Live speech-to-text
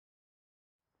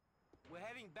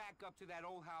heading back up to that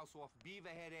old house off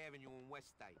Beaverhead Avenue in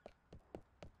West Dyke.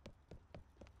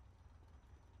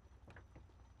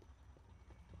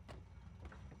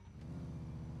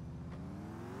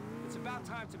 It's about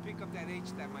time to pick up that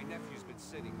H that my nephew's been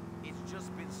sitting on. It's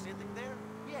just been sitting there?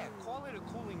 Yeah, call it a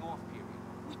cooling off period.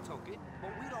 We took it,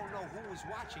 but we don't know who was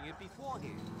watching it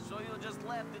beforehand. So you just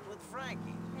left it with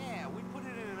Frankie? Yeah, we put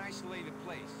it in an isolated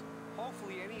place.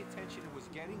 Hopefully any attention it was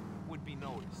getting would be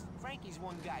noticed. Frankie's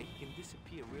one guy who can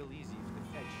disappear real easy if the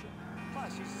feds show.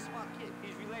 Plus, he's a smart kid.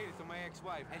 He's related to my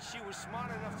ex-wife, and she was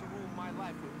smart enough to ruin my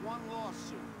life with one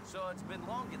lawsuit. So it's been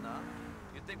long enough.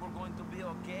 You think we're going to be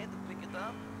okay to pick it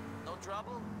up? No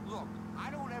trouble? Look, I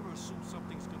don't ever assume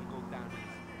something's gonna go down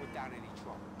easy, without any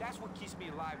trouble. That's what keeps me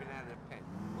alive and out of the pen.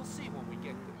 We'll see when we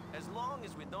get there. As long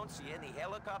as we don't see any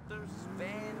helicopters,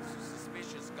 vans,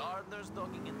 suspicious gardeners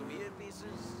talking into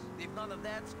earpieces, if none of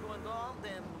that's going on,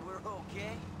 then we're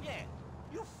okay? Yeah,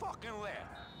 you fucking laugh.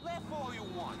 Laugh all you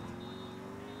want.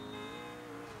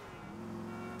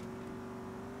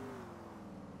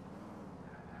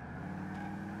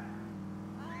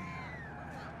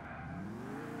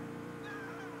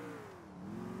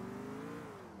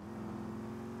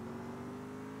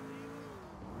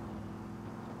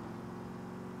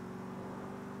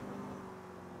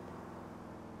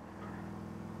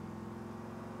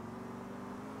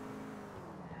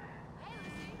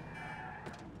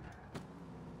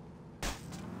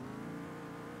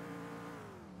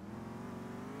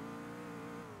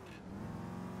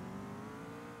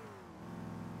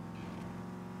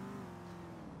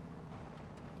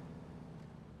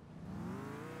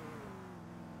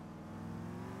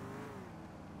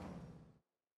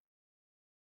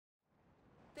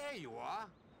 There you are.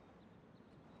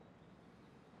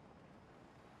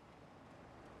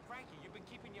 Frankie, you been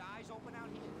keeping your eyes open out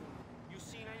here? You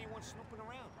seen anyone snooping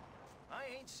around? I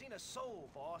ain't seen a soul,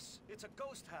 boss. It's a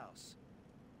ghost house.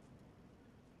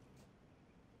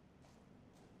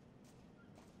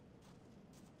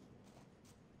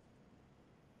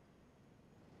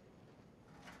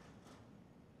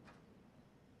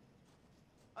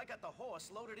 I got the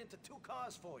horse loaded into 2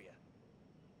 cars for you.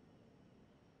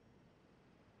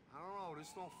 I don't know,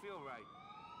 this don't feel right.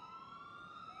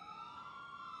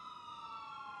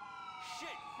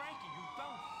 Shit, Frankie, you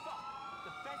dumb fuck!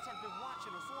 The feds have been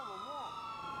watching us all along.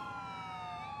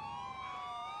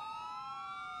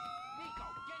 Nico,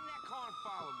 get in that car and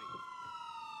follow me.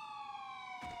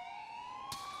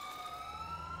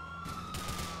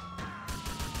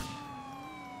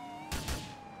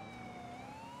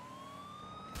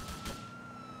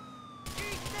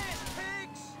 Eat this,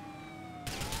 pigs!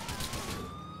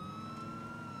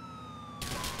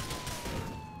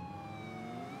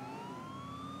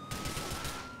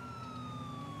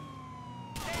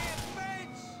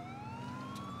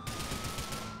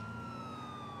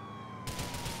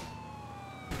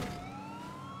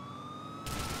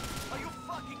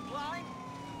 Blind?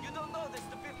 You don't know there's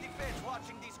the 50 feds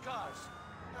watching these cars.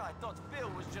 I thought Phil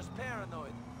was just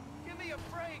paranoid. Give me a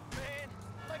break, man.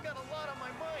 I got a lot on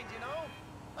my mind, you know?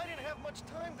 I didn't have much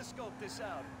time to scope this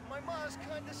out. My ma's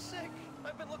kinda sick.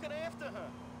 I've been looking after her.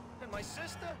 And my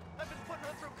sister? I've been putting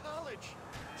her through college.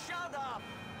 Shut up!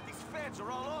 These feds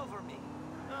are all over me.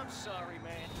 I'm sorry,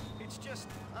 man. It's just,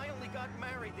 I only got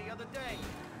married the other day.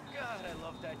 God, I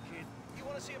love that kid. You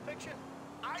wanna see a picture?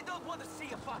 I don't want to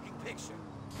see a fucking picture.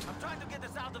 I'm trying to get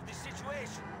us out of this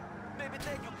situation. Maybe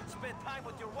then you can spend time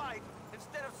with your wife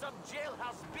instead of some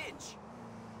jailhouse bitch.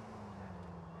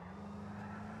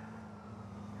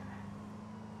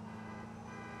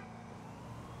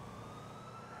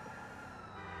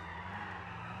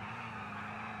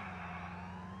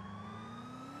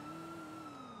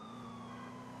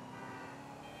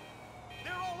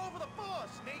 They're all over the boss,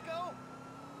 Nico!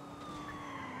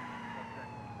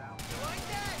 You like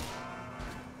that?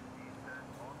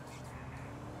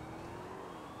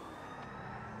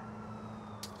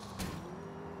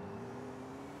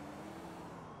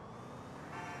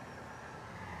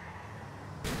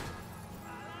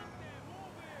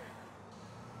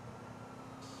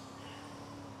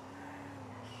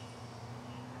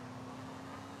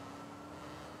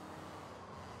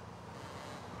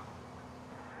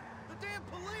 The damn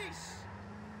police!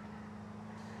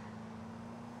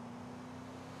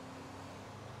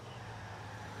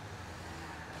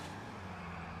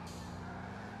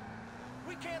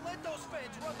 We can't let those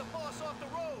feds run the boss off the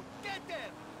road! Get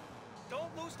them!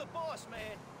 Don't lose the boss,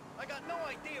 man! I got no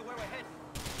idea where we're heading.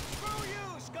 Screw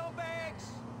you, scumbags!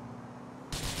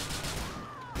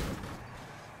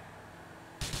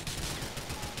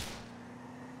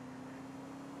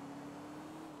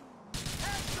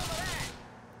 Have some of that!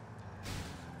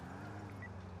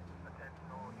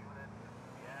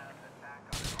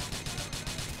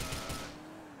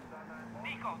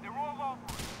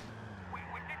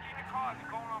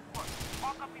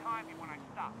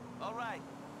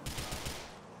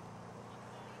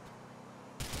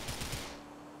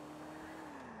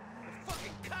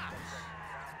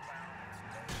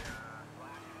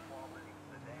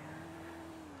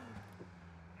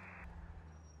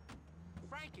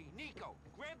 Frankie, Nico,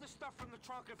 grab the stuff from the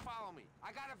trunk and follow me.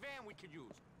 I got a van we could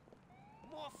use.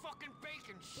 More fucking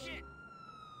bacon, shit!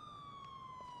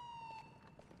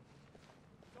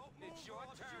 It's your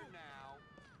turn now.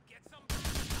 Get some...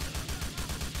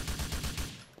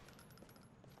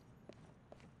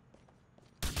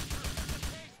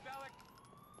 Pace, Bellic!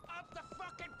 Up the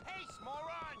fucking pace,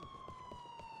 moron!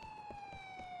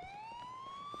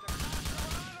 The cops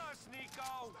are on us,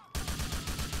 Nico!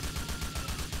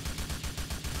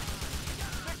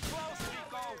 Stick close,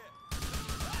 Nico!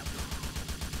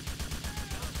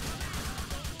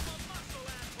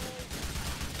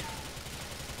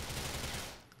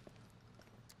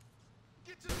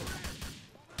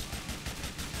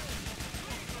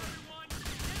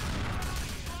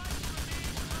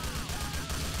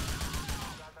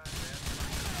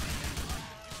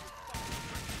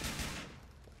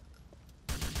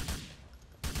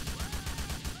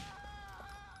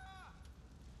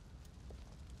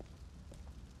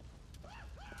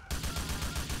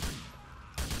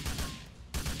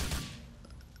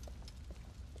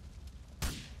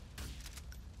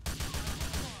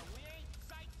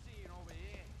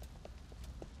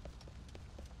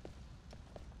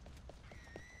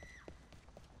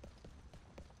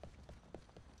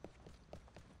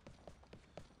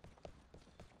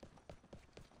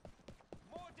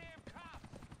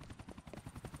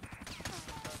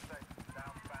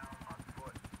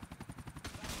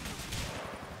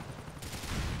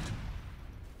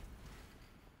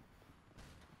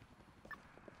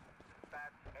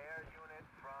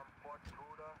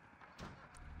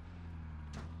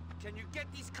 Can you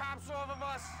get these cops off of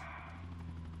us?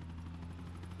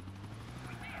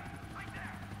 Right there! Right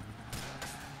there!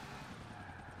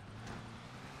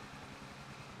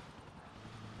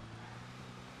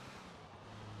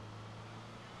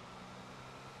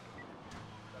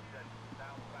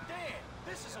 Damn,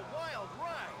 this is a wild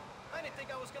ride. I didn't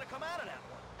think I was gonna come out of that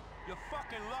one. You're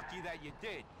fucking lucky that you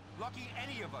did. Lucky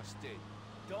any of us did.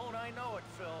 Don't I know it,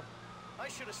 Phil? I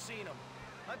should have seen him.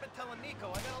 I've been telling Nico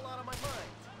I got a lot on my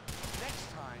mind.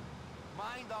 Next time,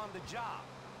 mind on the job.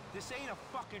 This ain't a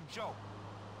fucking joke.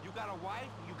 You got a wife,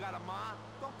 you got a mom,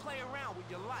 don't play around with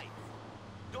your life.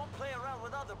 Don't play around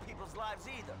with other people's lives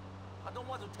either. I don't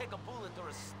want to take a bullet or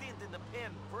a stint in the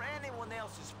pen for anyone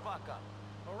else's fuck-up.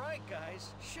 All right,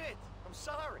 guys. Shit, I'm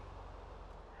sorry.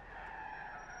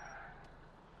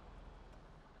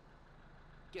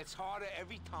 Gets harder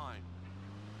every time.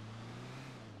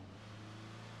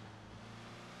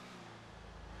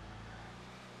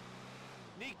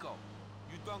 Nico,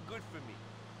 you done good for me.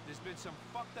 There's been some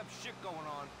fucked up shit going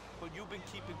on, but you've been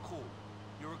keeping cool.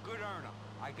 You're a good earner.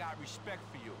 I got respect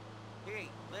for you. Hey,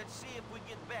 let's see if we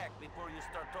get back before you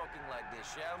start talking like this,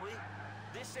 shall we?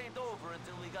 This ain't over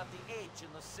until we got the H in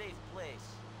a safe place.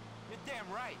 You're damn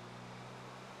right.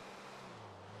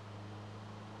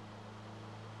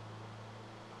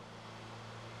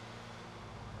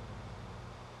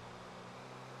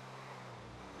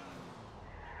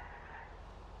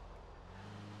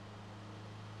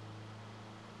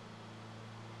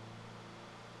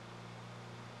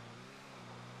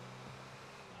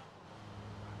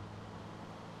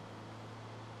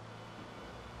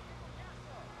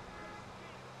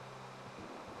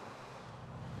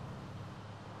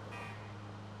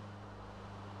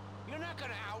 You're not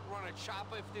gonna outrun a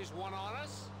chopper if there's one on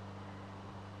us.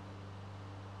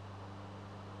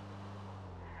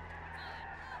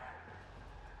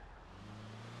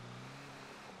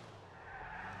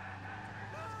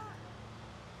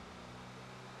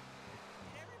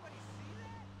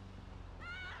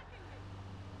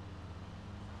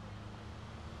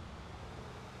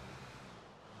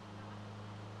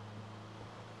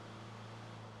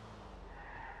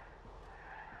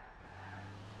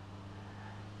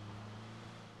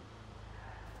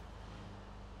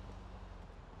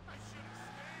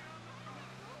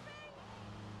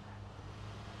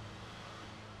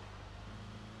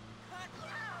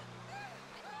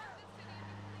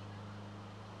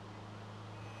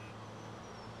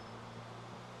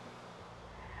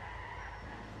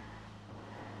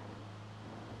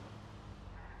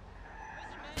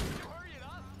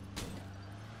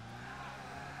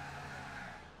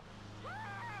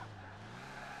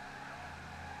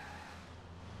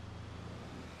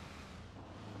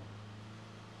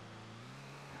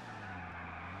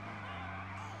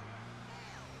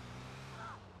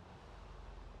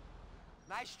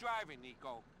 Nice driving,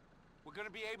 Nico. We're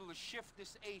gonna be able to shift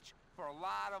this H for a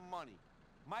lot of money.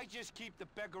 Might just keep the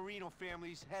Beggarino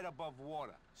family's head above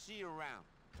water. See you around.